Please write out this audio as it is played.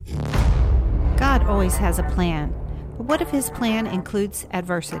God always has a plan, but what if His plan includes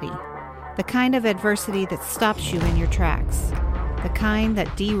adversity? The kind of adversity that stops you in your tracks, the kind that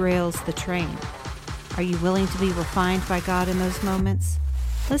derails the train. Are you willing to be refined by God in those moments?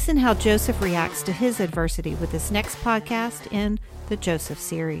 Listen how Joseph reacts to his adversity with this next podcast in the Joseph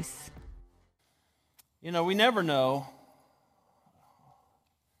series. You know, we never know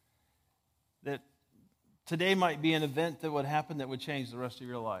that today might be an event that would happen that would change the rest of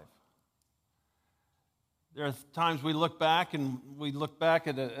your life. There are times we look back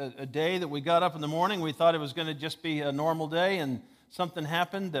at a day that we got up in the morning, we thought it was going to just be a normal day, and something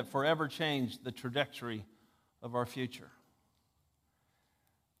happened that forever changed the trajectory of our future.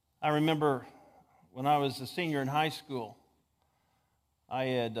 I remember when I was a senior in high school, I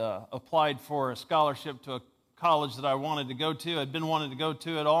had applied for a scholarship to a college that I wanted to go to. I'd been wanting to go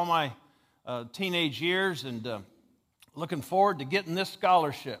to it all my teenage years, and looking forward to getting this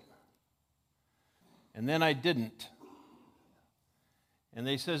scholarship. And then I didn't. And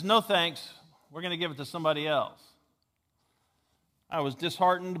they says, no thanks, we're going to give it to somebody else. I was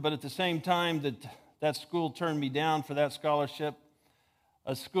disheartened, but at the same time that school turned me down for that scholarship,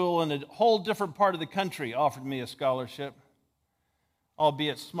 a school in a whole different part of the country offered me a scholarship,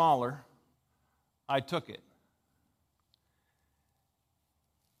 albeit smaller. I took it.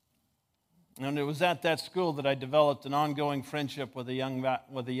 And it was at that school that I developed an ongoing friendship with a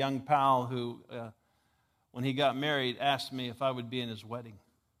young pal who, when he got married, asked me if I would be in his wedding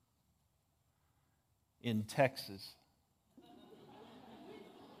in Texas.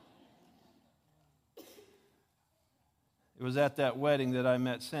 It was at that wedding that I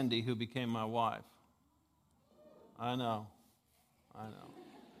met Cindy, who became my wife. I know.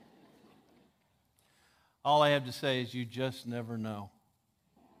 All I have to say is you just never know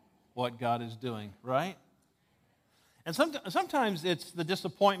what God is doing, right? And sometimes it's the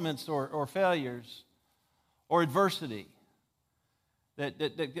disappointments or failures or adversity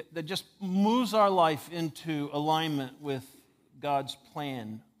that just moves our life into alignment with God's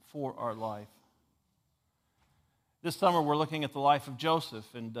plan for our life. This summer we're looking at the life of Joseph,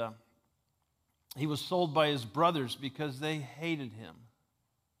 and he was sold by his brothers because they hated him.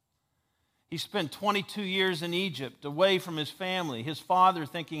 He spent 22 years in Egypt, away from his family, his father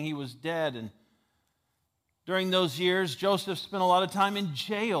thinking he was dead. And during those years, Joseph spent a lot of time in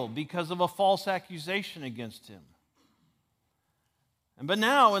jail because of a false accusation against him. But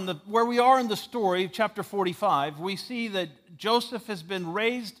now, where we are in the story, chapter 45, we see that Joseph has been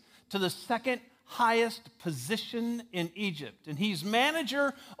raised to the second highest position in Egypt. And he's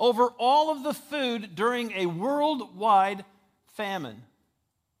manager over all of the food during a worldwide famine.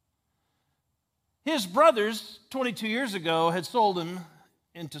 His brothers, 22 years ago, had sold him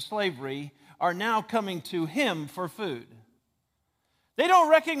into slavery, are now coming to him for food. They don't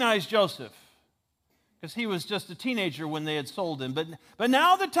recognize Joseph because he was just a teenager when they had sold him. But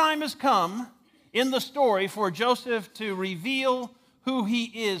now the time has come in the story for Joseph to reveal who he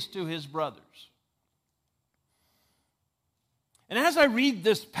is to his brothers. And as I read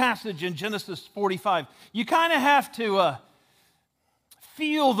this passage in Genesis 45, you kind of have to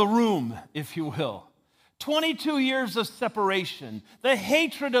feel the room, if you will. 22 years of separation, the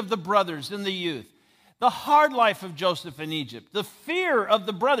hatred of the brothers in the youth, the hard life of Joseph in Egypt, the fear of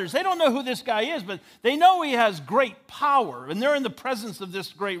the brothers. They don't know who this guy is, but they know he has great power, and they're in the presence of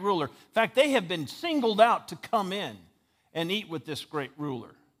this great ruler. In fact, they have been singled out to come in and eat with this great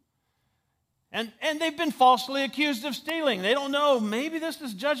ruler. And they've been falsely accused of stealing. They don't know, maybe this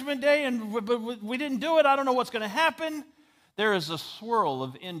is Judgment Day, and we didn't do it. I don't know what's going to happen. There is a swirl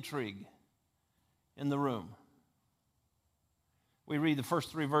of intrigue in the room. We read the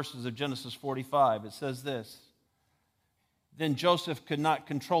first 3 verses of Genesis 45. It says this: Then Joseph could not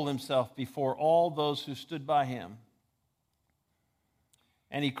control himself before all those who stood by him.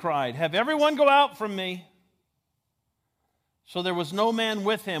 And he cried, "Have everyone go out from me." So there was no man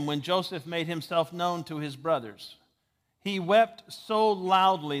with him when Joseph made himself known to his brothers. He wept so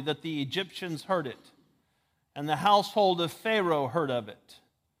loudly that the Egyptians heard it, and the household of Pharaoh heard of it.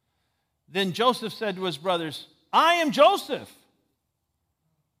 Then Joseph said to his brothers, "I am Joseph.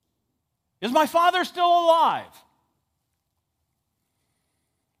 Is my father still alive?"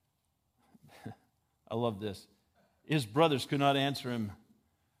 I love this. His brothers could not answer him,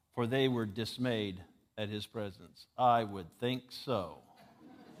 for they were dismayed at his presence. I would think so.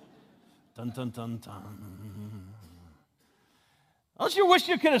 Dun, dun, dun, dun. Don't you wish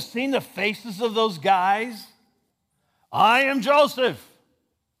you could have seen the faces of those guys? I am Joseph.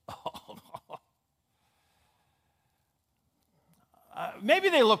 Maybe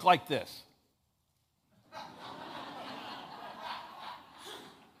they look like this.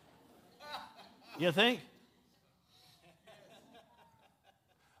 You think?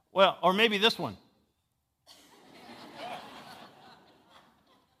 Well, or maybe this one.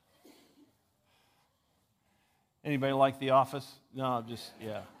 Anybody like The Office? No, just,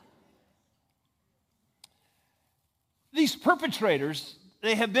 yeah. These perpetrators,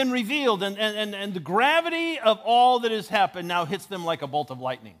 they have been revealed, and the gravity of all that has happened now hits them like a bolt of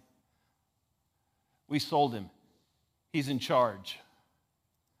lightning. We sold him. He's in charge.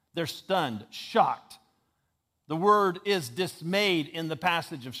 They're stunned, shocked. The word is dismayed in the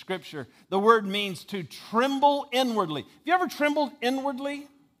passage of Scripture. The word means to tremble inwardly. Have you ever trembled inwardly?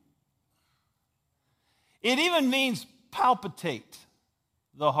 It even means palpitate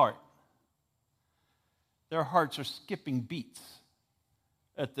the heart. Their hearts are skipping beats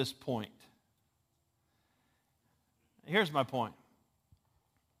at this point. Here's my point.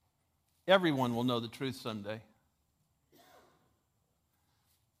 Everyone will know the truth someday.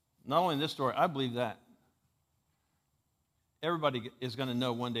 Not only in this story, I believe that. Everybody is going to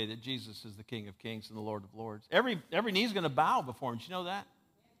know one day that Jesus is the King of Kings and the Lord of Lords. Every knee is going to bow before him. Did you know that?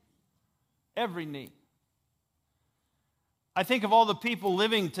 Every knee. I think of all the people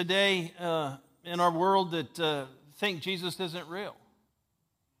living today in our world that think Jesus isn't real.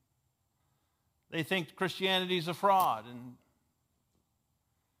 They think Christianity is a fraud. And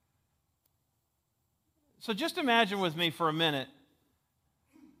so just imagine with me for a minute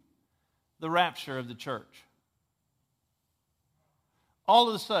the rapture of the church. All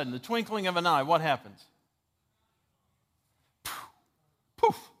of a sudden, the twinkling of an eye, what happens?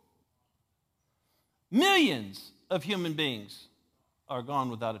 Poof. Millions of human beings are gone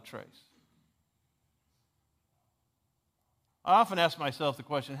without a trace. I often ask myself the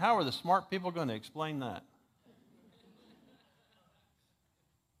question, how are the smart people going to explain that?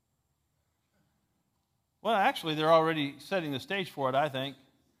 Well, actually, they're already setting the stage for it, I think.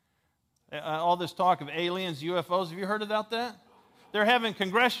 All this talk of aliens, UFOs, have you heard about that? They're having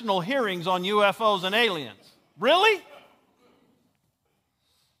congressional hearings on UFOs and aliens. Really?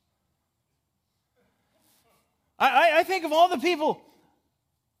 I think of all the people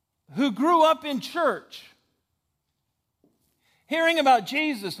who grew up in church, hearing about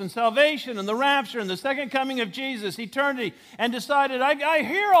Jesus and salvation and the rapture and the second coming of Jesus, eternity, and decided, I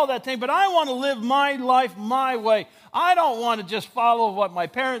hear all that thing, but I want to live my life my way. I don't want to just follow what my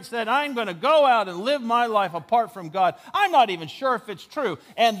parents said. I'm going to go out and live my life apart from God. I'm not even sure if it's true.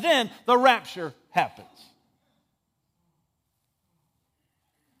 And then the rapture happens.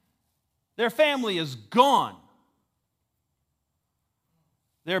 Their family is gone.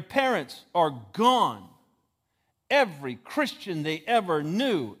 Their parents are gone. Every Christian they ever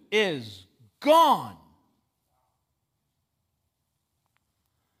knew is gone.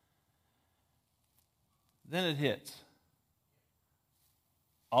 Then it hits.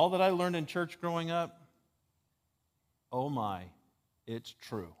 All that I learned in church growing up, oh my, it's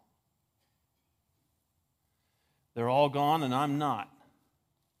true. They're all gone and I'm not.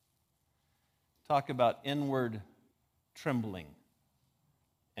 Talk about inward trembling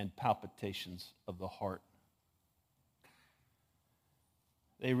and palpitations of the heart.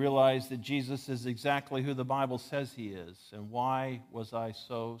 They realize that Jesus is exactly who the Bible says he is. And why was I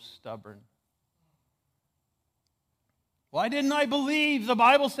so stubborn? Why didn't I believe? The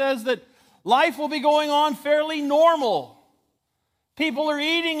Bible says that life will be going on fairly normal. People are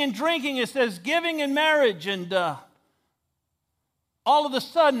eating and drinking. It says giving in marriage. And all of a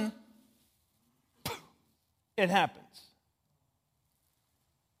sudden, it happens.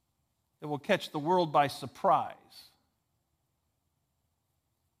 It will catch the world by surprise.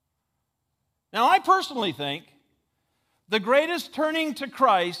 Now, I personally think the greatest turning to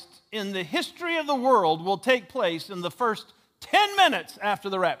Christ in the history of the world will take place in the first 10 minutes after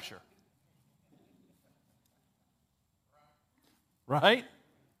the rapture. Right?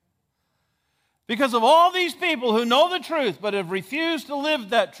 Because of all these people who know the truth but have refused to live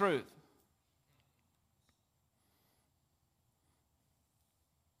that truth.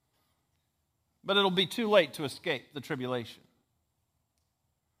 But it'll be too late to escape the tribulation.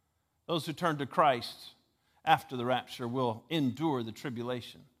 Those who turn to Christ after the rapture will endure the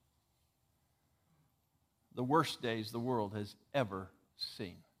tribulation. The worst days the world has ever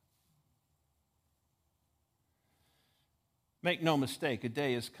seen. Make no mistake, a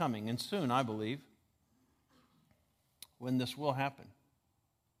day is coming, and soon, I believe, when this will happen.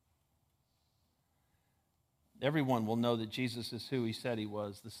 Everyone will know that Jesus is who he said he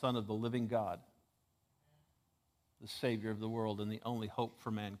was, the Son of the living God, the Savior of the world, and the only hope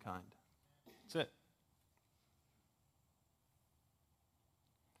for mankind. That's it.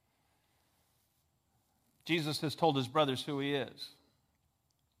 Jesus has told his brothers who he is.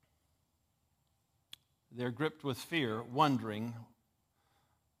 they're gripped with fear, wondering,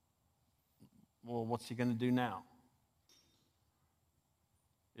 well, what's he going to do now?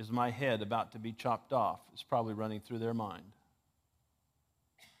 Is my head about to be chopped off? It's probably running through their mind.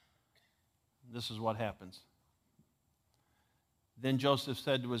 This is what happens. Then Joseph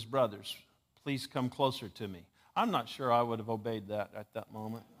said to his brothers, please come closer to me. I'm not sure I would have obeyed that at that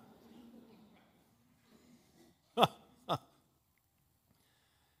moment.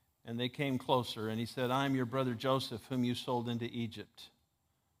 And they came closer, and he said, I am your brother Joseph, whom you sold into Egypt.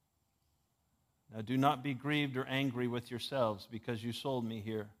 Now do not be grieved or angry with yourselves because you sold me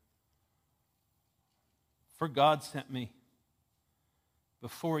here. For God sent me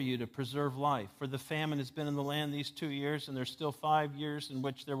before you to preserve life. For the famine has been in the land these 2 years, and there's still 5 years in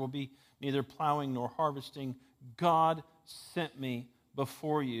which there will be neither plowing nor harvesting. God sent me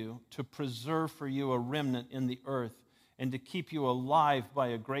before you to preserve for you a remnant in the earth and to keep you alive by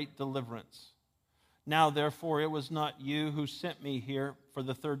a great deliverance. Now, therefore, it was not you who sent me here for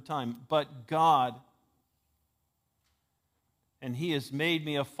the third time, but God. And he has made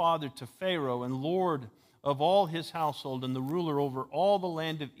me a father to Pharaoh and Lord of all his household and the ruler over all the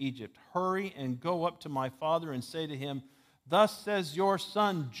land of Egypt. Hurry and go up to my father and say to him, thus says your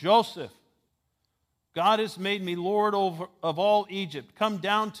son Joseph, God has made me Lord of all Egypt. Come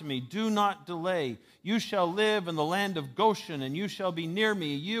down to me. Do not delay. You shall live in the land of Goshen, and you shall be near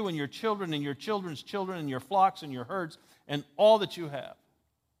me, you and your children and your children's children and your flocks and your herds and all that you have.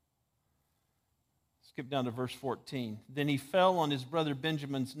 Skip down to verse 14. Then he fell on his brother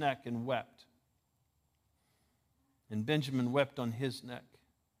Benjamin's neck and wept. And Benjamin wept on his neck.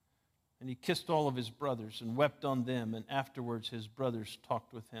 And he kissed all of his brothers and wept on them. And afterwards his brothers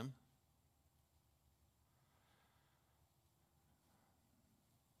talked with him.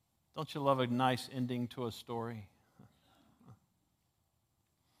 Don't you love a nice ending to a story?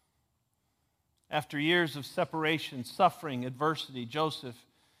 After years of separation, suffering, adversity, Joseph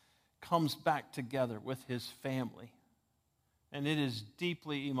comes back together with his family. And it is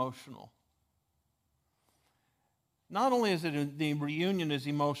deeply emotional. Not only is it the reunion is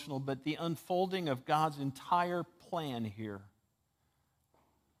emotional, but the unfolding of God's entire plan here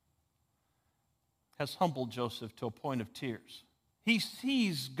has humbled Joseph to a point of tears. He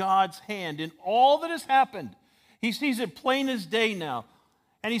sees God's hand in all that has happened. He sees it plain as day now.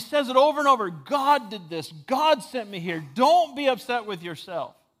 And he says it over and over. God did this. God sent me here. Don't be upset with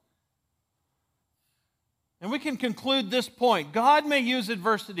yourself. And we can conclude this point. God may use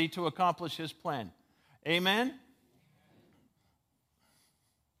adversity to accomplish his plan. Amen?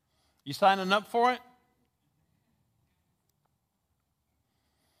 You signing up for it?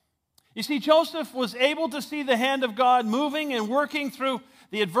 You see, Joseph was able to see the hand of God moving and working through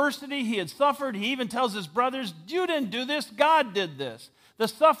the adversity he had suffered. He even tells his brothers, you didn't do this, God did this. The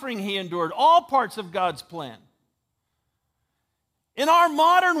suffering he endured, all parts of God's plan. In our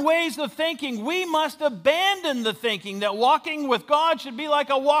modern ways of thinking, we must abandon the thinking that walking with God should be like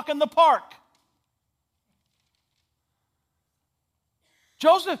a walk in the park.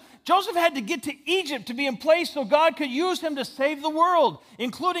 Joseph had to get to Egypt to be in place so God could use him to save the world,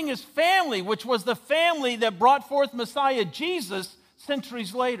 including his family, which was the family that brought forth Messiah Jesus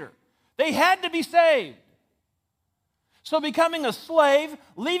centuries later. They had to be saved. So becoming a slave,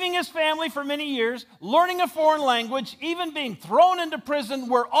 leaving his family for many years, learning a foreign language, even being thrown into prison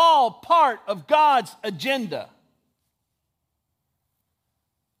were all part of God's agenda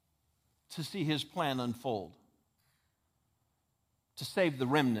to see his plan unfold, to save the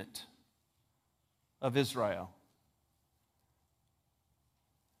remnant of Israel.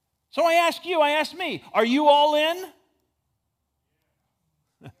 So I ask me, are you all in?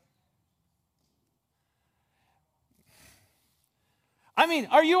 I mean,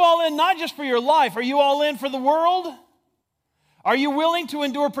 are you all in not just for your life? Are you all in for the world? Are you willing to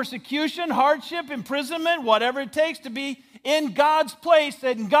endure persecution, hardship, imprisonment, whatever it takes to be in God's place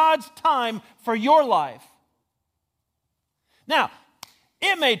and God's time for your life? Now,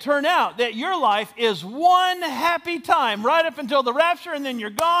 it may turn out that your life is one happy time right up until the rapture and then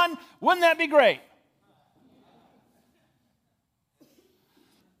you're gone. Wouldn't that be great?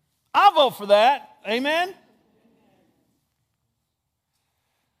 I'll vote for that. Amen?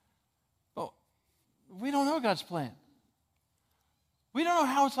 Well, we don't know God's plan. We don't know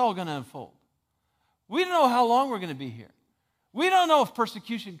how it's all going to unfold. We don't know how long we're going to be here. We don't know if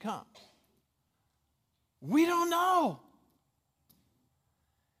persecution comes. We don't know.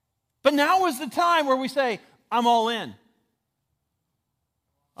 But now is the time where we say, I'm all in.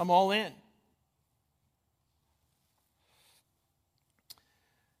 I'm all in.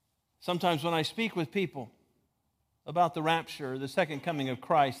 Sometimes when I speak with people about the rapture, the second coming of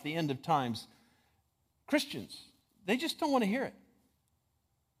Christ, the end of times, Christians, they just don't want to hear it.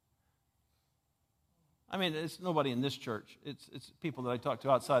 I mean, it's nobody in this church. It's people that I talk to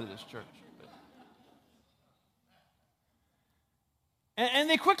outside of this church. And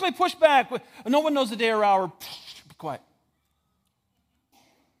they quickly push back. No one knows the day or hour. Be quiet.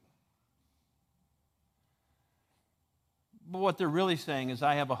 But what they're really saying is,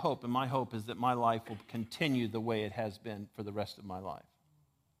 I have a hope, and my hope is that my life will continue the way it has been for the rest of my life.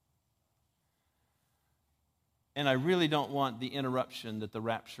 And I really don't want the interruption that the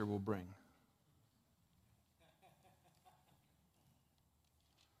rapture will bring.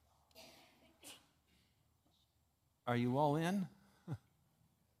 Are you all in?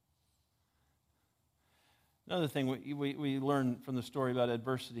 Another thing we learn from the story about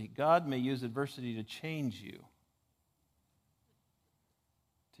adversity, God may use adversity to change you.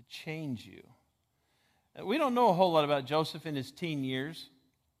 To change you. We don't know a whole lot about Joseph in his teen years.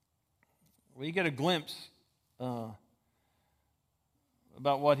 We get a glimpse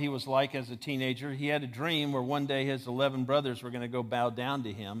about what he was like as a teenager. He had a dream where one day his 11 brothers were going to go bow down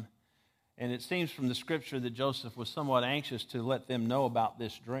to him. And it seems from the scripture that Joseph was somewhat anxious to let them know about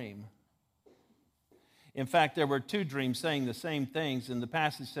this dream. In fact, there were two dreams saying the same things, and the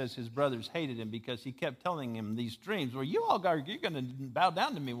passage says his brothers hated him because he kept telling him these dreams. Well, you're going to bow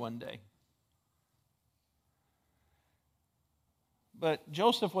down to me one day. But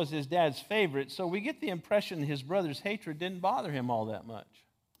Joseph was his dad's favorite, so we get the impression his brother's hatred didn't bother him all that much.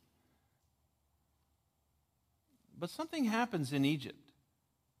 But something happens in Egypt,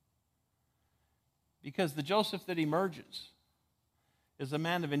 because the Joseph that emerges is a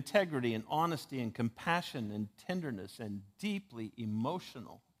man of integrity and honesty and compassion and tenderness and deeply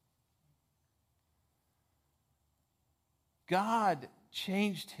emotional. God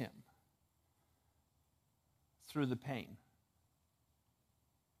changed him through the pain.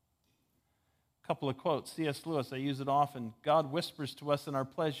 A couple of quotes. C.S. Lewis, I use it often. God whispers to us in our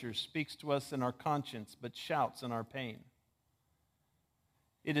pleasures, speaks to us in our conscience, but shouts in our pain.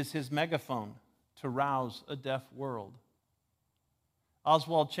 It is his megaphone to rouse a deaf world.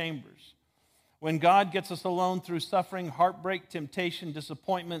 Oswald Chambers, when God gets us alone through suffering, heartbreak, temptation,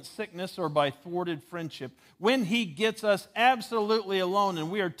 disappointment, sickness, or by thwarted friendship, when he gets us absolutely alone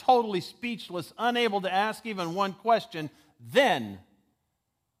and we are totally speechless, unable to ask even one question, then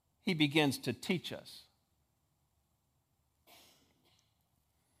he begins to teach us.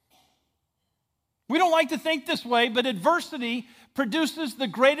 We don't like to think this way, but adversity produces the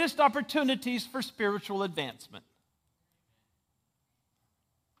greatest opportunities for spiritual advancement.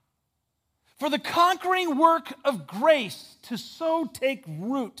 For the conquering work of grace to so take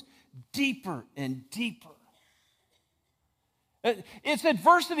root deeper and deeper. It's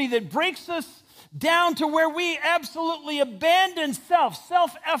adversity that breaks us down to where we absolutely abandon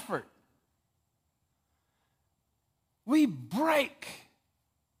self-effort. We break.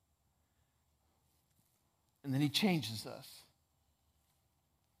 And then he changes us.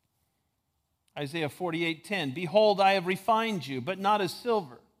 Isaiah 48:10, behold, I have refined you, but not as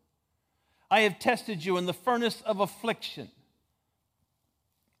silver. I have tested you in the furnace of affliction.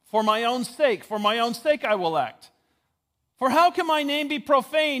 For my own sake I will act. For how can my name be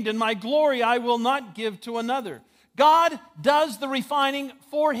profaned, and my glory I will not give to another? God does the refining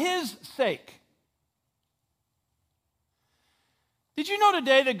for his sake. Did you know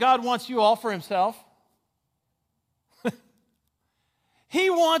today that God wants you all for himself? He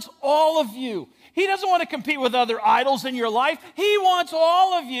wants all of you. He doesn't want to compete with other idols in your life. He wants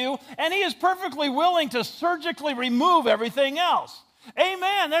all of you, and he is perfectly willing to surgically remove everything else.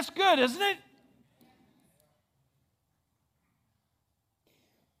 Amen. That's good, isn't it?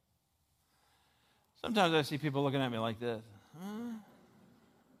 Sometimes I see people looking at me like this.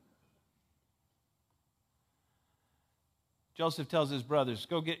 Joseph tells his brothers,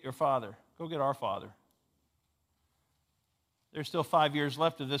 go get your father. Go get our father. There's still 5 years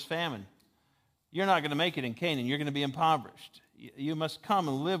left of this famine. You're not going to make it in Canaan. You're going to be impoverished. You must come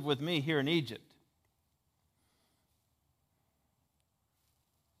and live with me here in Egypt.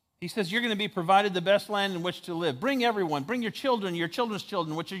 He says, you're going to be provided the best land in which to live. Bring everyone. Bring your children, your children's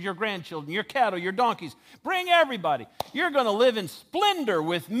children, which are your grandchildren, your cattle, your donkeys. Bring everybody. You're going to live in splendor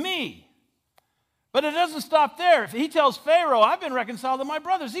with me. But it doesn't stop there. If he tells Pharaoh, I've been reconciled to my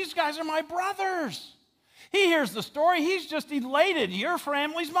brothers. These guys are my brothers. He hears the story. He's just elated. Your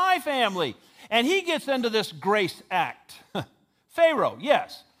family's my family. And he gets into this grace act. Pharaoh,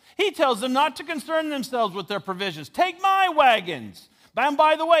 yes. He tells them not to concern themselves with their provisions. Take my wagons. And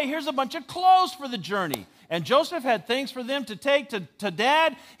by the way, here's a bunch of clothes for the journey. And Joseph had things for them to take to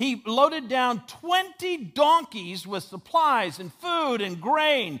Dad. He loaded down 20 donkeys with supplies and food and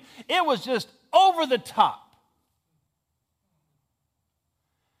grain. It was just over the top.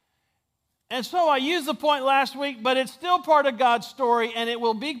 And so I used the point last week, but it's still part of God's story, and it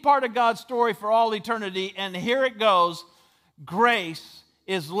will be part of God's story for all eternity. And here it goes. Grace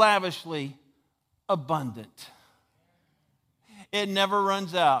is lavishly abundant. It never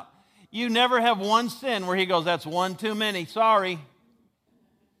runs out. You never have one sin where he goes, that's one too many, sorry.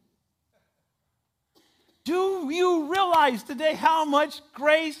 Do you realize today how much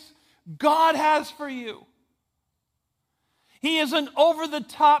grace God has for you? He is an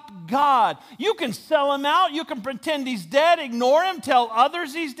over-the-top God. You can sell him out. You can pretend he's dead, ignore him, tell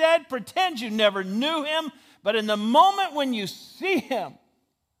others he's dead, pretend you never knew him. But in the moment when you see him,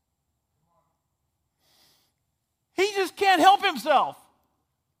 he just can't help himself.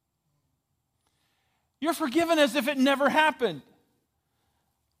 You're forgiven as if it never happened.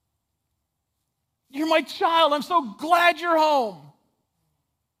 You're my child. I'm so glad you're home.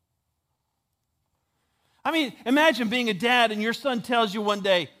 I mean, imagine being a dad and your son tells you one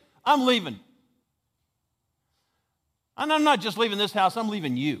day, I'm leaving. And I'm not just leaving this house, I'm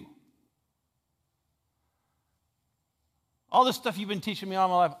leaving you. All this stuff you've been teaching me all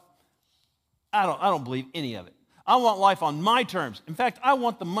my life, I don't believe any of it. I want life on my terms. In fact, I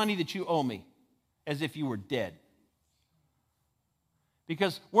want the money that you owe me as if you were dead.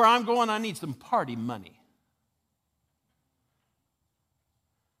 Because where I'm going, I need some party money.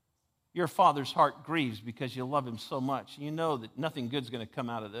 Your father's heart grieves because you love him so much. You know that nothing good's going to come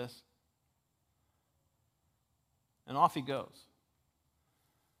out of this. And off he goes.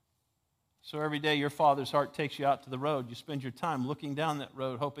 So every day your father's heart takes you out to the road. You spend your time looking down that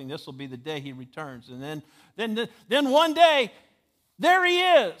road, hoping this will be the day he returns. And then one day, there he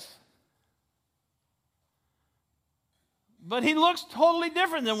is. But he looks totally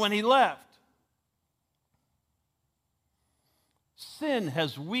different than when he left. Sin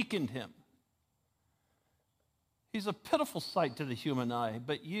has weakened him. He's a pitiful sight to the human eye,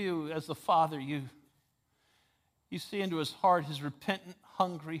 but you, as the father, you see into his heart, his repentant,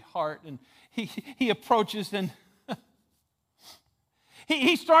 hungry heart, and he approaches and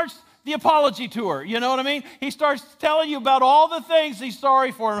he starts the apology tour, you know what I mean? He starts telling you about all the things he's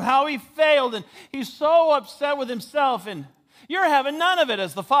sorry for and how he failed, and he's so upset with himself, and you're having none of it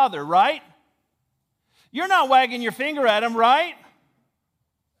as the father, right? You're not wagging your finger at him, right?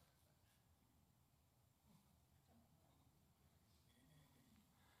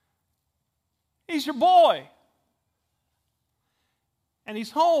 He's your boy. And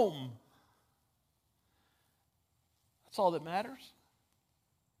he's home. That's all that matters.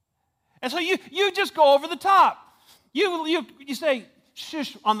 And so you just go over the top. You say,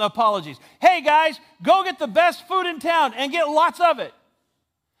 shush on the apologies. Hey guys, go get the best food in town and get lots of it.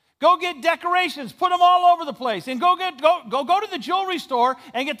 Go get decorations, put them all over the place, and go to the jewelry store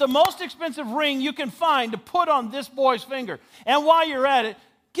and get the most expensive ring you can find to put on this boy's finger. And while you're at it,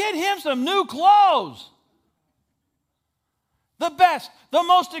 get him some new clothes. The best, the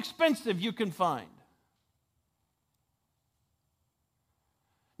most expensive you can find.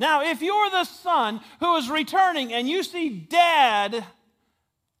 Now, if you're the son who is returning and you see dad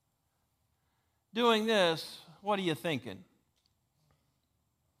doing this, what are you thinking?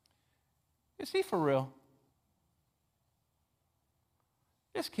 Is he for real?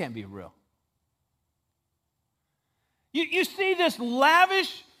 This can't be real. You see this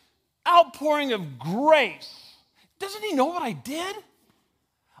lavish outpouring of grace. Doesn't he know what I did?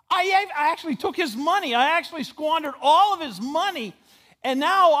 I actually took his money. I actually squandered all of his money. And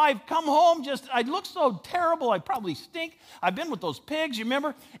now I've come home I look so terrible. I probably stink. I've been with those pigs, you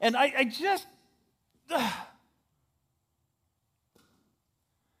remember? And I just...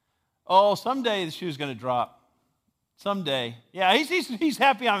 Oh, someday the shoe's going to drop. Someday. Yeah, he's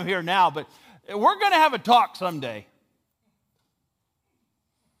happy I'm here now, but we're going to have a talk someday.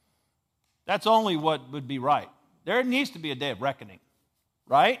 That's only what would be right. There needs to be a day of reckoning,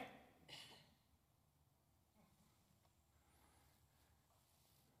 right?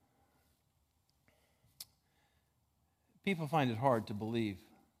 People find it hard to believe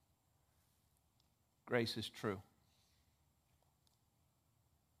grace is true.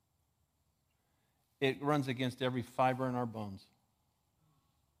 It runs against every fiber in our bones.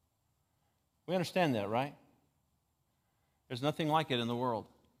 We understand that, right? There's nothing like it in the world.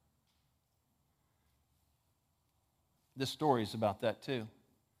 This story is about that too.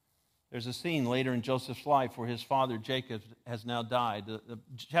 There's a scene later in Joseph's life where his father Jacob has now died.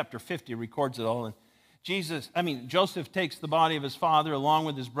 Chapter 50 records it all. And Joseph takes the body of his father along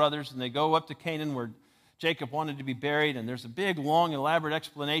with his brothers, and they go up to Canaan where Jacob wanted to be buried. And there's a big, long, elaborate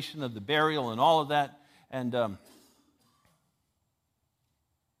explanation of the burial and all of that. And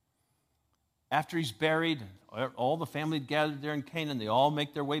After he's buried, all the family gathered there in Canaan. They all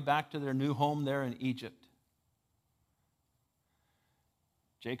make their way back to their new home there in Egypt.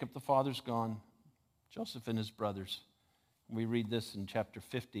 Jacob the father's gone. Joseph and his brothers. We read this in chapter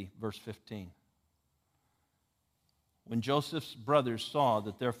 50, verse 15. When Joseph's brothers saw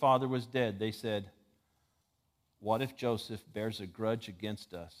that their father was dead, they said, "What if Joseph bears a grudge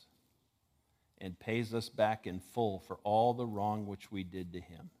against us and pays us back in full for all the wrong which we did to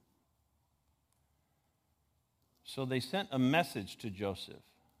him?" So they sent a message to Joseph.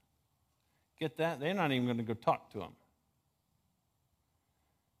 Get that? They're not even going to go talk to him.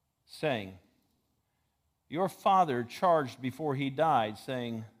 Saying, "Your father charged before he died,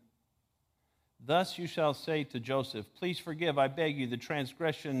 saying, 'Thus you shall say to Joseph, please forgive, I beg you, the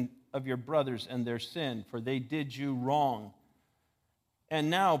transgression of your brothers and their sin, for they did you wrong. And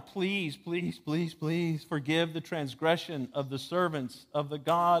now please, please, please, please forgive the transgression of the servants of the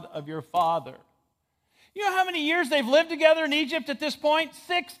God of your father.'" You know how many years they've lived together in Egypt at this point?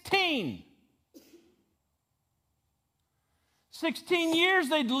 16. 16 years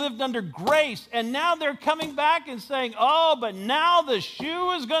they'd lived under grace, and now they're coming back and saying, "Oh, but now the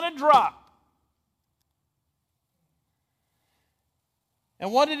shoe is going to drop."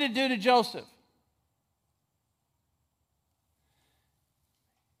 And what did it do to Joseph?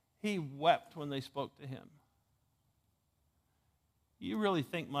 He wept when they spoke to him. You really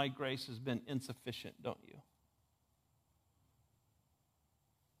think my grace has been insufficient, don't you?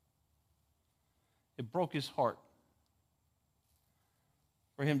 It broke his heart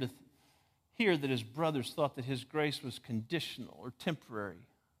for him to hear that his brothers thought that his grace was conditional or temporary,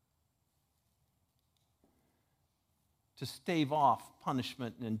 to stave off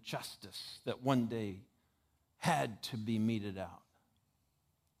punishment and injustice that one day had to be meted out.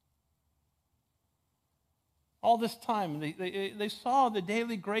 All this time, they saw the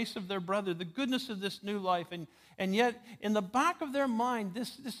daily grace of their brother, the goodness of this new life, and yet in the back of their mind,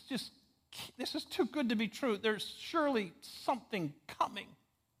 this is too good to be true. There's surely something coming.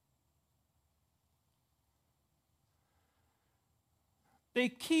 They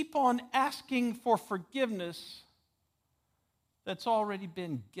keep on asking for forgiveness that's already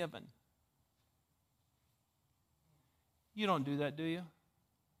been given. You don't do that, do you?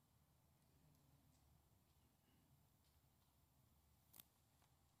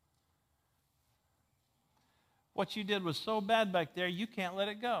 What you did was so bad back there, you can't let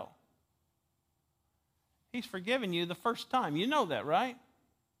it go. He's forgiven you the first time. You know that, right?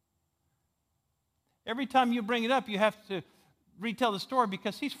 Every time you bring it up, you have to retell the story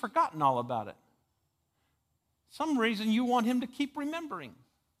because he's forgotten all about it. Some reason you want him to keep remembering.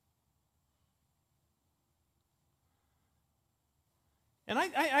 And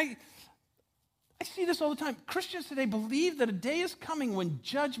I see this all the time. Christians today believe that a day is coming when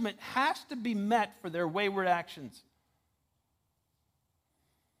judgment has to be met for their wayward actions.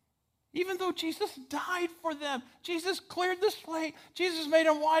 Even though Jesus died for them, Jesus cleared the slate, Jesus made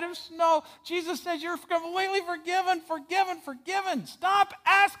them white as snow, Jesus says you're completely forgiven, forgiven, forgiven. Stop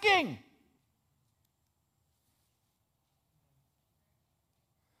asking.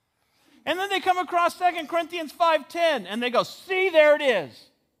 And then they come across 2 Corinthians 5:10, and they go, "See, there it is.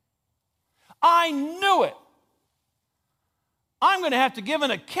 I knew it. I'm going to have to give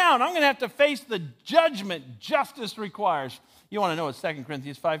an account. I'm going to have to face the judgment justice requires." You want to know what 2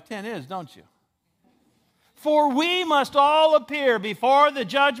 Corinthians 5:10 is, don't you? "For we must all appear before the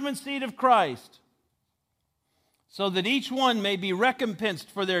judgment seat of Christ, so that each one may be recompensed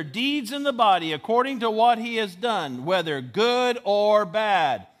for their deeds in the body according to what he has done, whether good or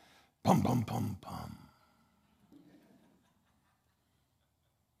bad." Pum, pum, pum, pum.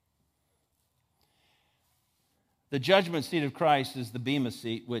 The judgment seat of Christ is the bema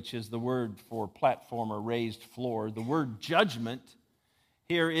seat, which is the word for platform or raised floor. The word judgment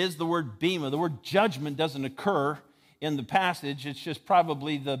here is the word bema. The word judgment doesn't occur in the passage. It's just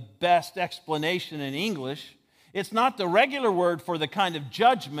probably the best explanation in English. It's not the regular word for the kind of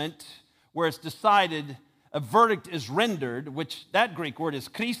judgment where it's decided, a verdict is rendered, which that Greek word is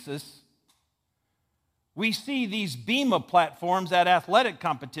krisis. We see these bema platforms at athletic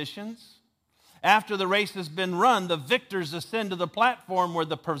competitions. After the race has been run, the victors ascend to the platform where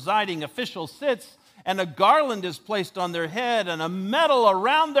the presiding official sits, and a garland is placed on their head and a medal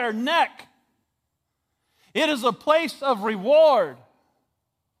around their neck. It is a place of reward.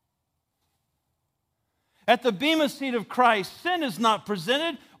 At the bema seat of Christ, sin is not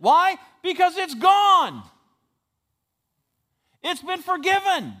presented. Why? Because it's gone. It's been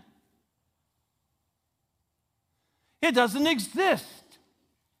forgiven. It doesn't exist.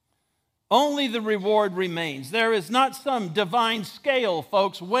 only the reward remains. There is not some divine scale,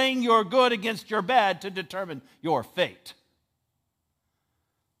 folks, weighing your good against your bad to determine your fate.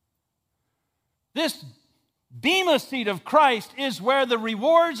 This Bema seat of Christ is where the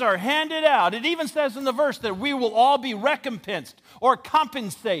rewards are handed out. It even says in the verse that we will all be recompensed or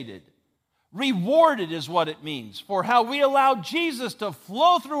compensated. Rewarded is what it means for how we allow Jesus to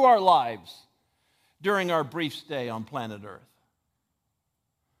flow through our lives during our brief stay on planet Earth.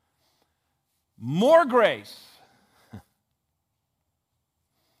 More grace.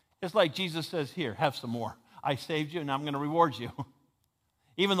 It's like Jesus says, here, have some more. I saved you and I'm going to reward you.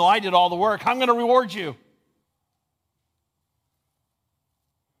 Even though I did all the work, I'm going to reward you.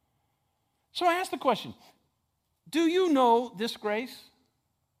 So I ask the question, do you know this grace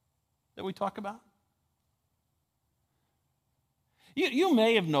that we talk about? You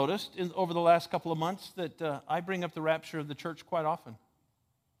may have noticed over the last couple of months that I bring up the rapture of the church quite often.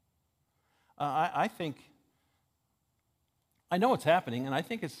 I know it's happening, and I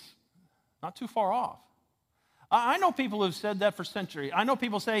think it's not too far off. I know people who've said that for centuries. I know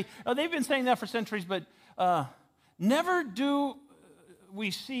people say, oh, they've been saying that for centuries, but never do we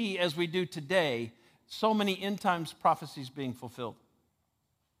see, as we do today, so many end times prophecies being fulfilled.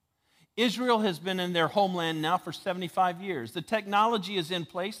 Israel has been in their homeland now for 75 years. The technology is in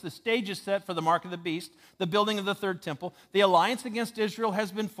place. The stage is set for the mark of the beast, the building of the third temple. The alliance against Israel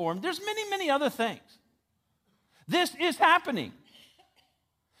has been formed. There's many, many other things. This is happening.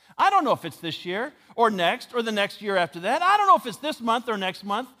 I don't know if it's this year or next or the next year after that. I don't know if it's this month or next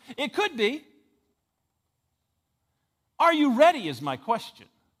month. It could be. Are you ready is my question.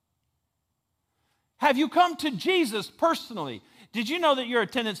 Have you come to Jesus personally? Did you know that your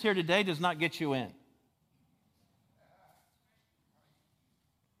attendance here today does not get you in?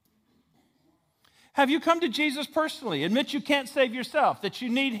 Have you come to Jesus personally? Admit you can't save yourself, that you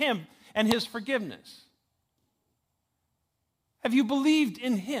need Him and His forgiveness. Have you believed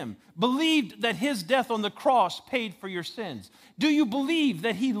in Him? Believed that His death on the cross paid for your sins? Do you believe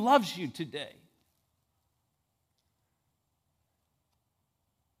that He loves you today?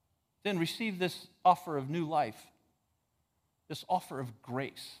 Then receive this offer of new life. This offer of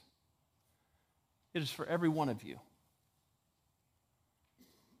grace. It is for every one of you.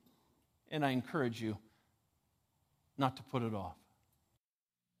 And I encourage you not to put it off.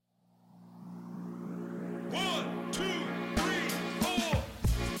 1, 2, 3, 4.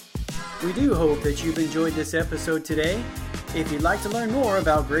 We do hope that you've enjoyed this episode today. If you'd like to learn more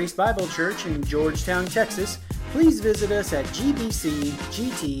about Grace Bible Church in Georgetown, Texas, please visit us at gbcgt.org.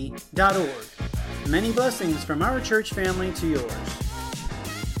 Many blessings from our church family to yours.